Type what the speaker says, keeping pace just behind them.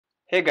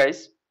Hey guys,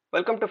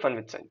 welcome to Fun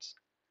with Science.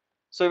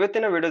 So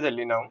ಇವತ್ತಿನ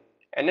ವಿಡಿಯೋದಲ್ಲಿ ನಾವು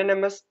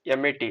NNMS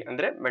MAT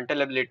ಅಂದ್ರೆ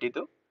mental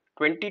ಅಬಿಲಿಟಿದು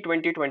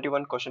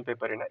 2020-21 question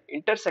ಪೇಪರಿನ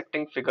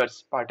intersecting figures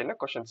ಪಾರ್ಟಿನ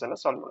questions ಅನ್ನ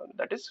ಸಾಲ್ವ್ ಮಾಡೋಣ.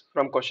 That is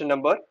from question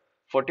number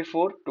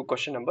 44 to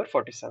question number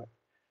 47.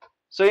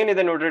 So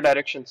ಏನಿದೆ ನೋಡ್ರಿ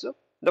directions.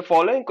 The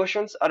following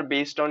questions are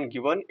based on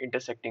given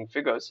intersecting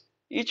figures.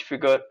 Each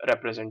figure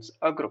represents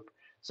a group.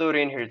 So ಅವ್ರು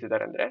ಏನ್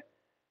ಹೇಳ್ತಿದ್ದಾರೆ ಅಂದ್ರೆ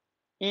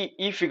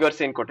ಈ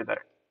figures ಏನ್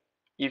ಕೊಟ್ಟಿದ್ದಾರೆ,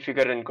 ಈ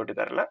ಫಿಗರ್ ಏನ್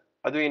ಕೊಟ್ಟಿದಾರಲ್ಲ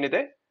ಅದು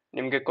ಏನಿದೆ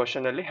ನಿಮ್ಗೆ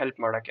ಕ್ವಶನ್ ಅಲ್ಲಿ ಹೆಲ್ಪ್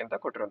ಮಾಡಕ್ಕೆ ಅಂತ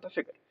ಕೊಟ್ಟಿರುವಂತ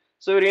ಫಿಗರ್.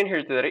 ಸೊ ಇವ್ರು ಏನ್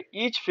ಹೇಳ್ತಿದ್ದಾರೆ,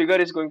 each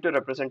figure is going to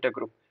represent a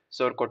group. So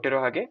ಅವ್ರು ಕೊಟ್ಟಿರೋ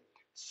ಹಾಗೆ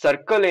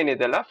ಸರ್ಕಲ್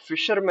ಏನಿದೆ ಅಲ್ಲ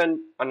ಫಿಶರ್ ಮೆನ್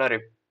ಅನ್ನ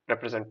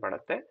ರೆಪ್ರೆಸೆಂಟ್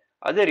ಮಾಡುತ್ತೆ.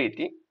 ಅದೇ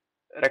ರೀತಿ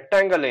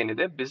ರೆಕ್ಟಾಂಗಲ್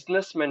ಏನಿದೆ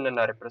ಬಿಸ್ನೆಸ್ ಮೆನ್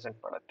ಅನ್ನ ರೆಪ್ರೆಸೆಂಟ್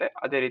ಮಾಡುತ್ತೆ.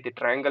 ಅದೇ ರೀತಿ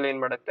ಟ್ರಯಾಂಗಲ್ ಏನ್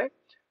ಮಾಡುತ್ತೆ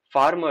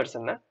ಫಾರ್ಮರ್ಸ್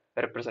ಅನ್ನ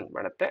ರೆಪ್ರೆಸೆಂಟ್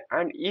ಮಾಡುತ್ತೆ.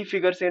 ಅಂಡ್ ಈ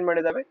ಫಿಗರ್ಸ್ ಏನ್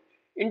ಮಾಡಿದಾವೆ,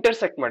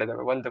 ಇಂಟರ್ಸೆಕ್ಟ್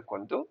ಮಾಡಿದಾವೆ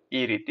ಒಂದಕ್ಕೊಂದು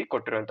ಈ ರೀತಿ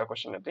ಕೊಟ್ಟಿರುವಂತ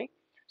ಕ್ವಶನ್ ಅಲ್ಲಿ.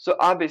 ಸೊ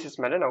ಆ ಬೇಸಿಸ್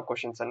ಮೇಲೆ ನಾವು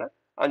ಕ್ವಶನ್ಸ್ ಅನ್ನ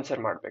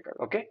ಆನ್ಸರ್ ಮಾಡ್ಬೇಕಾಗ.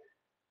 ಓಕೆ,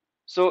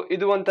 ಸೊ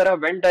ಇದು ಒಂಥರ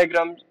ವೆನ್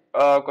ಡಯಾಗ್ರಾಮ್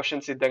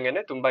ಕ್ವಶನ್ಸ್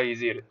ಇದ್ದಂಗೆನೆ ತುಂಬಾ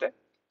ಈಸಿ ಇರುತ್ತೆ.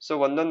 ಸೊ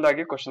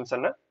ಒಂದೊಂದಾಗಿ ಕ್ವಶನ್ಸ್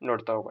ಅನ್ನ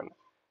ನೋಡ್ತಾ ಹೋಗೋಣ.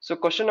 ಸೊ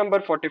ಕ್ವಶನ್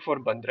ನಂಬರ್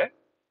 44 ಬಂದ್ರೆ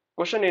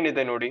ಕ್ವಶನ್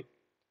ಏನಿದೆ ನೋಡಿ.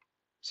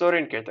 ಸೊ ಅವ್ರು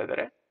ಏನ್ ಕೇಳ್ತಾ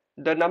ಇದಾರೆ,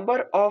 the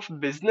number of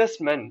business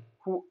men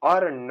who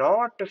are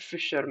not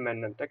Fisher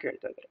men ಅಂತ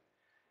ಕೇಳ್ತಾ ಇದಾರೆ.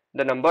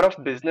 The number of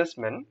business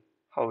men,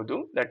 ಹೌದು,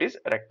 ದಟ್ ಈಸ್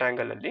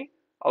ರೆಕ್ಟಾಂಗಲ್ ಅಲ್ಲಿ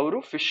ಅವರು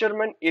ಫಿಶರ್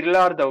ಮೆನ್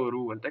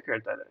ಇರ್ಲಾರ್ದವರು ಅಂತ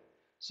ಕೇಳ್ತಾ ಇದಾರೆ.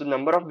 So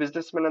number of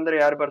business men ಅಂದ್ರೆ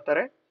ಯಾರು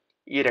ಬರ್ತಾರೆ,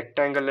 ಈ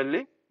ರೆಕ್ಟಾಂಗಲ್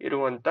ಅಲ್ಲಿ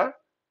ಇರುವಂತ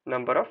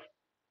ನಂಬರ್ ಆಫ್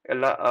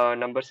ಎಲ್ಲ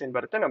ನಂಬರ್ಸ್ ಏನ್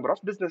ಬರುತ್ತೆ, ನಂಬರ್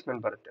ಆಫ್ ಬಿಸ್ನೆಸ್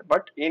ಮೆನ್ ಬರುತ್ತೆ.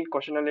 ಬಟ್ ಏನ್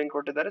ಕ್ವಶನ್ ಅಲ್ಲಿ ಏನ್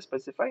ಕೊಟ್ಟಿದ್ದಾರೆ,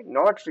 ಸ್ಪೆಸಿಫೈ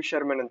ನಾಟ್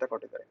ಫಿಶರ್ ಮೆನ್ ಅಂತ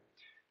ಕೊಟ್ಟಿದ್ದಾರೆ.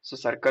 ಸೊ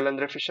ಸರ್ಕಲ್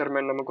ಅಂದ್ರೆ ಫಿಶರ್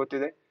ಮೆನ್ ನಮಗೆ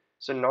ಗೊತ್ತಿದೆ.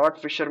 ಸೊ ನಾಟ್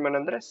ಫಿಶರ್ ಮೆನ್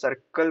ಅಂದ್ರೆ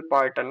ಸರ್ಕಲ್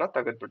ಪಾರ್ಟ್ ಅನ್ನ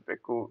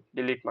ತೆಗೆದ್ಬಿಡ್ಬೇಕು,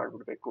 ಡಿಲೀಟ್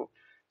ಮಾಡ್ಬಿಡ್ಬೇಕು.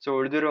 ಸೊ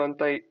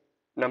ಉಳಿದಿರುವಂತ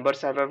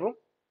ನಂಬರ್ಸ್ ಯಾವ್ಯಾವು,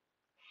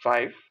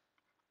 5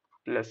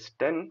 +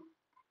 10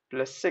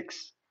 +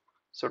 6.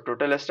 ಸೊ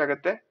ಟೋಟಲ್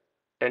ಎಷ್ಟಾಗುತ್ತೆ,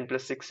 10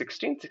 + 6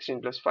 16,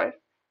 16 + 5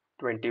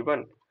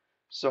 21.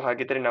 ಸೊ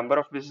ಹಾಗಿದ್ರೆ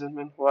number of business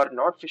men who are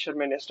not Fisher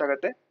men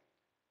ಎಷ್ಟಾಗತ್ತೆ,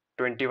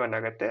 21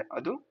 ಆಗತ್ತೆ.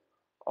 ಅದು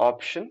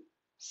ಆಪ್ಷನ್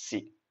ಸಿ.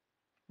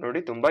 ನೋಡಿ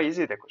ತುಂಬಾ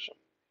ಈಸಿ ಇದೆ ಕ್ವಶನ್.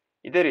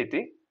 ಇದೇ ರೀತಿ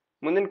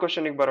ಮುಂದಿನ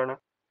ಕ್ವಶನ್ ಬರೋಣ.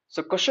 ಸೊ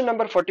ಕ್ವಶನ್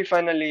ನಂಬರ್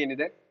 45 ನಲ್ಲಿ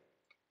ಏನಿದೆ,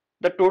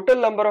 the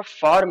total number of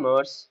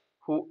farmers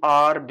who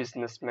are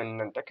business men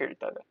ಅಂತ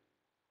ಕೇಳ್ತಾ ಇದೆ.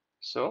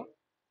 ಸೊ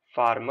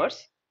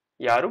ಫಾರ್ಮರ್ಸ್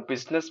ಯಾರು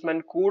ಬಿಸ್ನೆಸ್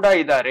ಮೆನ್ ಕೂಡ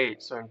ಇದ್ದಾರೆ.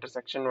 ಸೊ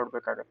ಇಂಟರ್ಸೆಕ್ಷನ್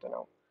ನೋಡ್ಬೇಕಾಗತ್ತೆ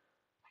ನಾವು.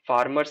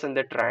 ಫಾರ್ಮರ್ಸ್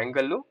ಅಂದ್ರೆ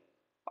ಟ್ರಯಾಂಗಲ್,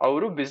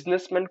 ಅವರು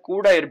ಬಿಸ್ನೆಸ್ ಮೆನ್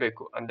ಕೂಡ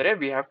ಇರಬೇಕು. ಅಂದ್ರೆ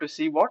we have to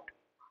see what,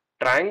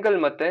 triangle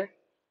ಮತ್ತೆ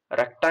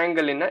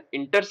ರೆಕ್ಟಾಂಗಲಿನ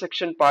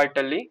ಇಂಟರ್ಸೆಕ್ಷನ್ ಪಾರ್ಟ್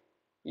ಅಲ್ಲಿ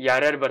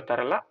ಯಾರ್ಯಾರು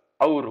ಬರ್ತಾರಲ್ಲ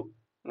ಅವರು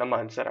ನಮ್ಮ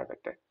ಆನ್ಸರ್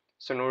ಆಗುತ್ತೆ.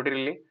 ಸೊ ನೋಡ್ರಿ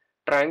ಇಲ್ಲಿ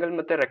ಟ್ರಯಾಂಗಲ್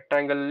ಮತ್ತೆ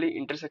ರೆಕ್ಟಾಂಗಲ್ ಅಲ್ಲಿ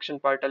ಇಂಟರ್ಸೆಕ್ಷನ್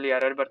ಪಾರ್ಟ್ ಅಲ್ಲಿ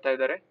ಯಾರ್ಯಾರು ಬರ್ತಾ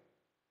ಇದ್ದಾರೆ,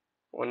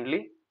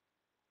 ಓನ್ಲಿ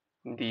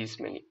ದೀಸ್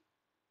ಮೆನಿ.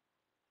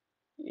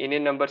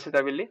 ಏನೇನ್ ನಂಬರ್ಸ್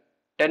ಇದಾವೆ ಇಲ್ಲಿ,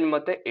 10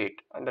 ಮತ್ತೆ 8.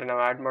 ಅಂದ್ರೆ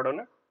ನಾವು ಆಡ್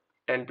ಮಾಡೋಣ,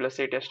 10 +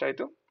 8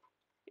 ಎಷ್ಟಾಯ್ತು,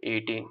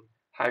 18.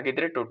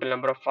 ಹಾಗಿದ್ರೆ total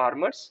number of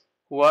farmers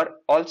who are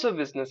also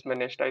business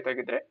men ಎಷ್ಟಾಯ್ತು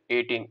ಆಗಿದ್ರೆ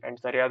 18. ಅಂಡ್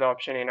ಸರಿಯಾದ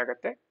ಆಪ್ಷನ್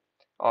ಏನಾಗುತ್ತೆ,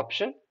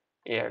 ಆಪ್ಷನ್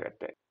ಎ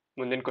ಆಗುತ್ತೆ.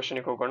 ಮುಂದಿನ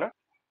ಕ್ವಶನ್ಗೆ ಹೋಗೋಣ.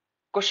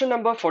 Question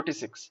number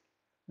 46,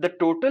 the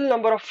total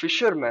number of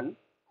fishermen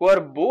who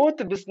are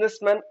both business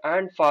men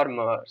and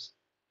farmers.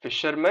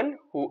 Fishermen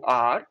who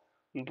are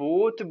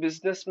both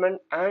business men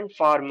and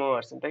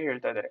farmers ಅಂತ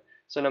ಹೇಳ್ತಾ ಇದ್ದಾರೆ.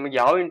 ಸೊ ನಮಗೆ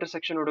ಯಾವ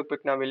ಇಂಟರ್ಸೆಕ್ಷನ್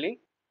ಹುಡುಕ್ಬೇಕು ನಾವಿಲ್ಲಿ,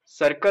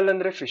 ಸರ್ಕಲ್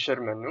ಅಂದ್ರೆ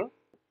ಫಿಶರ್ಮೆನ್,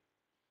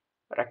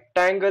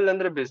 ರೆಕ್ಟಾಂಗಲ್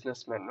ಅಂದ್ರೆ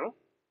ಬಿಸ್ನೆಸ್ ಮೆನ್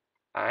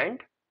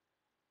ಅಂಡ್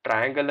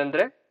ಟ್ರಯಾಂಗಲ್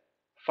ಅಂದ್ರೆ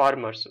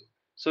ಫಾರ್ಮರ್ಸ್.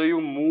 ಸೊ ಇವು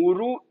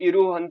ಮೂರು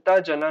ಇರುವಂತ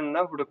ಜನನ್ನ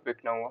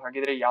ಹುಡುಕ್ಬೇಕು ನಾವು.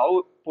 ಹಾಗಿದ್ರೆ ಯಾವ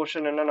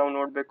ಪೋರ್ಷನ್ ಅನ್ನ ನಾವು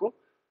ನೋಡ್ಬೇಕು,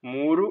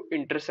 ಮೂರು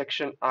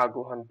ಇಂಟರ್ಸೆಕ್ಷನ್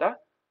ಆಗುವಂತ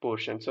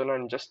ಪೋರ್ಷನ್. ಸೊ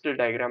ನಾನು ಜಸ್ಟ್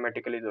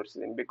ಡಯಾಗ್ರಾಮ್ಯಾಟಿಕಲಿ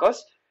ತೋರಿಸಿದ್ದೀನಿ. ಬಿಕಾಸ್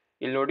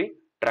ಇಲ್ಲಿ ನೋಡಿ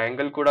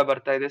ಟ್ರಯಾಂಗಲ್ ಕೂಡ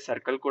ಬರ್ತಾ ಇದೆ,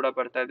 ಸರ್ಕಲ್ ಕೂಡ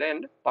ಬರ್ತಾ ಇದೆ,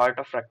 ಅಂಡ್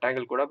ಪಾರ್ಟ್ ಆಫ್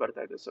ರೆಕ್ಟಾಂಗಲ್ ಕೂಡ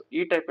ಬರ್ತಾ ಇದೆ. ಸೊ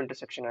ಈ ಟೈಪ್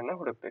ಇಂಟರ್ಸೆಕ್ಷನ್ ಅನ್ನ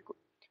ಹುಡುಕ್ಬೇಕು.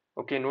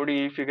 ಓಕೆ, ನೋಡಿ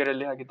ಈ ಫಿಗರ್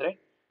ಅಲ್ಲಿ ಹಾಗಿದ್ರೆ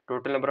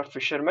total number of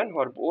Fisher men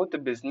R both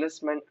business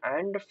men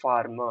and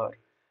farmer.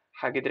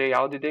 ಹಾಗಿದ್ರೆ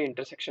ಯಾವ್ದಿದೆ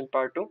ಇಂಟರ್ಸೆಕ್ಷನ್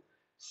ಪಾರ್ಟು,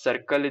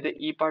 ಸರ್ಕಲ್ ಇದೆ.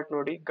 ಈ ಪಾರ್ಟ್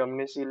ನೋಡಿ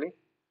ಗಮನಿಸಿ, ಇಲ್ಲಿ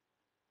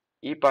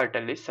ಈ ಪಾರ್ಟ್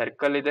ಅಲ್ಲಿ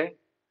ಸರ್ಕಲ್ ಇದೆ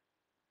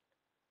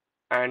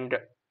ಅಂಡ್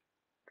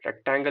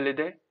ರೆಕ್ಟಾಂಗಲ್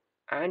ಇದೆ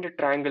ಅಂಡ್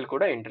ಟ್ರಯಾಂಗಲ್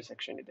ಕೂಡ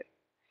ಇಂಟರ್ಸೆಕ್ಷನ್ ಇದೆ.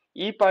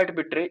 ಈ ಪಾರ್ಟ್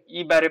ಬಿಟ್ರೆ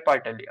ಈ ಬೇರೆ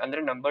ಪಾರ್ಟ್ ಅಲ್ಲಿ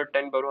ಅಂದ್ರೆ ನಂಬರ್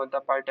 10 ಬರುವಂತ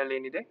ಪಾರ್ಟ್ ಅಲ್ಲಿ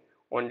ಏನಿದೆ,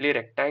 only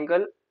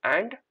rectangle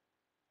and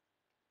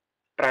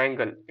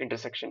triangle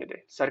intersection ಇದೆ.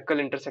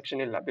 ಸರ್ಕಲ್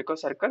ಇಂಟರ್ಸೆಕ್ಷನ್ ಇಲ್ಲ,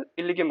 ಬಿಕಾಸ್ ಸರ್ಕಲ್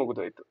ಇಲ್ಲಿಗೆ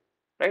ಮುಗಿದೋಯ್ತು,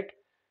 ರೈಟ್.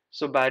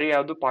 ಸೊ ಬೇರೆ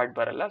ಯಾವ್ದು ಪಾರ್ಟ್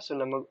ಬರಲ್ಲ.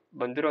 ಸೊ ನಮಗ್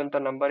ಬಂದಿರುವಂತ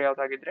ನಂಬರ್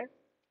ಯಾವ್ದಾಗಿದ್ರೆ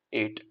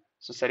 8.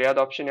 ಸೊ ಸರಿಯಾದ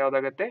ಆಪ್ಷನ್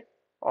ಯಾವ್ದಾಗತ್ತೆ,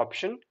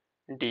 ಆಪ್ಷನ್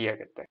ಡಿ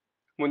ಆಗುತ್ತೆ.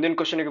 ಮುಂದಿನ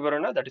ಕ್ವಶನ್ಗೆ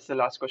ಬರೋಣ. That is the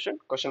last question,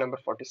 question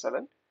number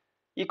 47.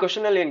 ಈ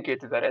ಕ್ವಶನ್ ಅಲ್ಲಿ ಏನ್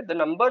ಕೇಳ್ತಿದ್ದಾರೆ, the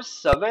number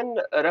 7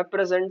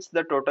 represents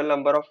the total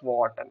number of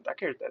what ಅಂತ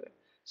ಕೇಳ್ತಾ ಇದೆ.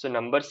 ಸೊ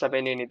ನಂಬರ್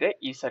 7 ಏನಿದೆ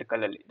ಈ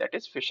ಸರ್ಕಲ್ ಅಲ್ಲಿ, that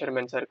is Fisher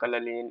men circle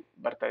ಅಲ್ಲಿ ಏನ್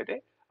ಬರ್ತಾ ಇದೆ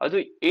ಅದು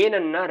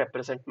ಏನನ್ನ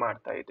ರೆಪ್ರೆಸೆಂಟ್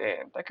ಮಾಡ್ತಾ ಇದೆ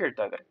ಅಂತ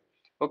ಕೇಳ್ತಾ ಇದ್ದಾರೆ.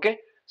 ಓಕೆ,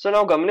 ಸೊ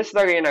ನಾವು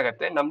ಗಮನಿಸಿದಾಗ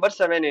ಏನಾಗುತ್ತೆ, ನಂಬರ್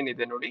 7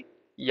 ಏನಿದೆ ನೋಡಿ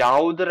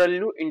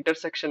ಯಾವುದರಲ್ಲೂ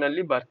ಇಂಟರ್ಸೆಕ್ಷನ್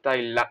ಅಲ್ಲಿ ಬರ್ತಾ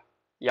ಇಲ್ಲ.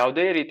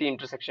 ಯಾವುದೇ ರೀತಿ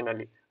ಇಂಟರ್ಸೆಕ್ಷನ್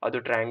ಅಲ್ಲಿ, ಅದು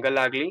ಟ್ರಯಾಂಗಲ್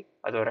ಆಗ್ಲಿ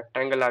ಅದು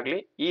ರೆಕ್ಟಾಂಗಲ್ ಆಗ್ಲಿ,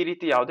 ಈ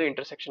ರೀತಿ ಯಾವುದೇ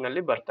ಇಂಟರ್ಸೆಕ್ಷನ್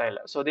ಅಲ್ಲಿ ಬರ್ತಾ ಇಲ್ಲ.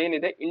 ಸೊ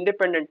ಅದೇನಿದೆ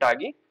ಇಂಡಿಪೆಂಡೆಂಟ್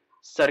ಆಗಿ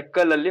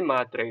ಸರ್ಕಲ್ ಅಲ್ಲಿ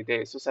ಮಾತ್ರ ಇದೆ.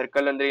 ಸೊ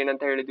ಸರ್ಕಲ್ ಅಂದ್ರೆ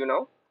ಏನಂತ ಹೇಳಿದ್ವಿ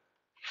ನಾವು,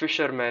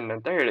 ಫಿಶರ್ ಮ್ಯಾನ್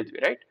ಅಂತ ಹೇಳಿದ್ವಿ,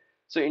 ರೈಟ್.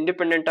 ಸೊ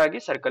ಇಂಡಿಪೆಂಡೆಂಟ್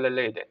ಆಗಿ ಸರ್ಕಲ್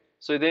ಅಲ್ಲೇ ಇದೆ.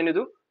 ಸೊ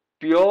ಇದೇನಿದು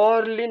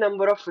purely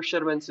number of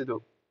Fisher men's ಇದು.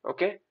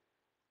 Okay,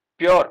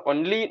 pure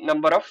only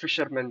number of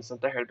ಫಿಶರ್ಮೆನ್ಸ್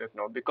ಅಂತ ಹೇಳ್ಬೇಕು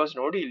ನಾವು. ಬಿಕಾಸ್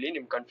ನೋಡಿ ಇಲ್ಲಿ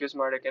ನಿಮ್ ಕನ್ಫ್ಯೂಸ್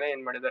ಮಾಡಕ್ಕೆ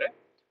ಏನ್ ಮಾಡಿದ್ದಾರೆ,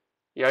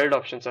 ಎರಡು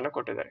ಆಪ್ಷನ್ಸ್ ಅನ್ನ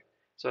ಕೊಟ್ಟಿದ್ದಾರೆ.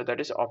 So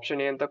that is option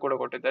A ಅಂತ ಕೂಡ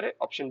ಕೊಟ್ಟಿದ್ದಾರೆ,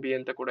 ಆಪ್ಷನ್ ಬಿ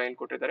ಅಂತ ಕೂಡ ಏನ್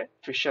ಕೊಟ್ಟಿದ್ದಾರೆ,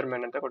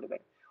 ಫಿಶರ್ಮೆನ್ ಅಂತ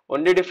ಕೊಟ್ಟಿದ್ದಾರೆ.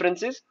 Only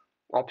difference is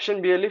option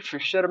B ಅಲ್ಲಿ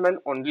ಫಿಶರ್ಮೆನ್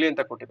ಓನ್ಲಿ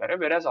ಅಂತ ಕೊಟ್ಟಿದ್ದಾರೆ,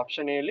 ವೆರಾಸ್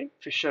ಆಪ್ಷನ್ ಎ ಅಲ್ಲಿ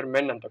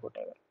ಫಿಶರ್ಮೆನ್ ಅಂತ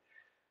ಕೊಟ್ಟಿದ್ದಾರೆ.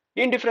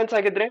 ಏನ್ ಡಿಫರೆನ್ಸ್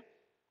ಆಗಿದ್ರೆ,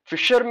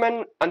 ಫಿಶರ್ಮೆನ್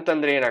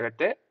ಅಂತಂದ್ರೆ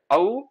ಏನಾಗುತ್ತೆ,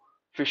 ಅವು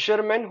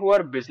fishermen who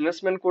are business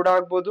men ಕೂಡ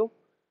ಆಗ್ಬೋದು,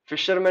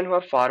 ಫಿಶರ್ಮೆನ್ ಹೂ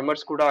ಆರ್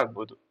ಫಾರ್ಮರ್ಸ್ ಕೂಡ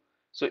ಆಗ್ಬೋದು.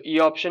 ಸೊ ಈ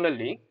ಆಪ್ಷನ್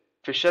ಅಲ್ಲಿ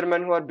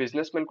fishermen who are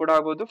business men ಕೂಡ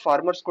ಆಗ್ಬೋದು,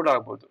 ಫಾರ್ಮರ್ಸ್ ಕೂಡ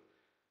ಆಗ್ಬೋದು.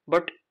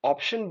 ಬಟ್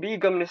ಆಪ್ಷನ್ ಬಿ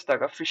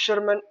ಗಮನಿಸಿದಾಗ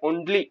ಫಿಶರ್ಮೆನ್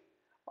ಓನ್ಲಿ,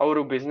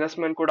 ಅವರು ಬಿಸ್ನೆಸ್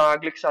ಮೆನ್ ಕೂಡ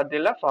ಆಗ್ಲಿಕ್ಕೆ ಸಾಧ್ಯ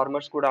ಇಲ್ಲ,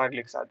 ಫಾರ್ಮರ್ಸ್ ಕೂಡ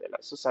ಆಗ್ಲಿಕ್ಕೆ ಸಾಧ್ಯ ಇಲ್ಲ.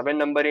 ಸೊ 7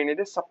 ನಂಬರ್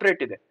ಏನಿದೆ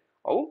ಸಪರೇಟ್ ಇದೆ,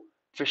 ಅವು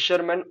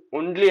ಫಿಶರ್ಮೆನ್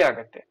ಓನ್ಲಿ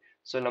ಆಗತ್ತೆ.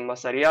 ಸೊ ನಮ್ಮ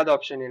ಸರಿಯಾದ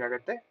ಆಪ್ಷನ್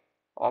ಏನಾಗುತ್ತೆ,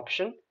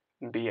 ಆಪ್ಷನ್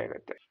ಬಿ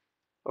ಆಗುತ್ತೆ.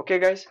 Okay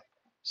guys,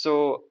 so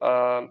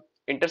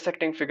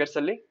intersecting figures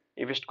ಅಲ್ಲಿ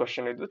ಇವಿಷ್ಟು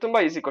ಕ್ವಶನ್ ಇದ್ವು, ತುಂಬಾ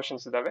ಈಸಿ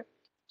ಕ್ವಶನ್ಸ್ ಇದಾವೆ.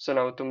 ಸೊ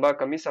ನಾವು ತುಂಬಾ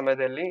ಕಮ್ಮಿ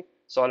ಸಮಯದಲ್ಲಿ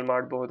ಸಾಲ್ವ್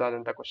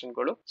ಮಾಡಬಹುದಾದಂತ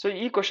ಕ್ವಶನ್ಗಳು. ಸೊ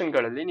ಈ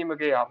ಕ್ವಶನ್ಗಳಲ್ಲಿ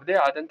ನಿಮಗೆ ಯಾವುದೇ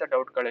ಆದಂತ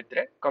ಡೌಟ್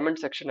ಗಳಿದ್ರೆ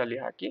ಕಮೆಂಟ್ ಸೆಕ್ಷನ್ ಅಲ್ಲಿ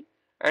ಹಾಕಿ,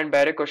 ಅಂಡ್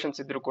ಬೇರೆ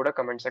ಕ್ವಶನ್ಸ್ ಇದ್ರು ಕೂಡ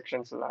ಕಮೆಂಟ್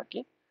ಸೆಕ್ಷನ್ಸ್ ಅಲ್ಲಿ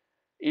ಹಾಕಿ.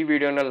 ಈ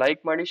ವಿಡಿಯೋನ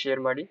ಲೈಕ್ ಮಾಡಿ,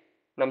 ಶೇರ್ ಮಾಡಿ,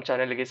 ನಮ್ಮ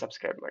ಚಾನೆಲ್ಗೆ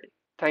ಸಬ್ಸ್ಕ್ರೈಬ್ ಮಾಡಿ.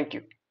 Thank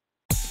you.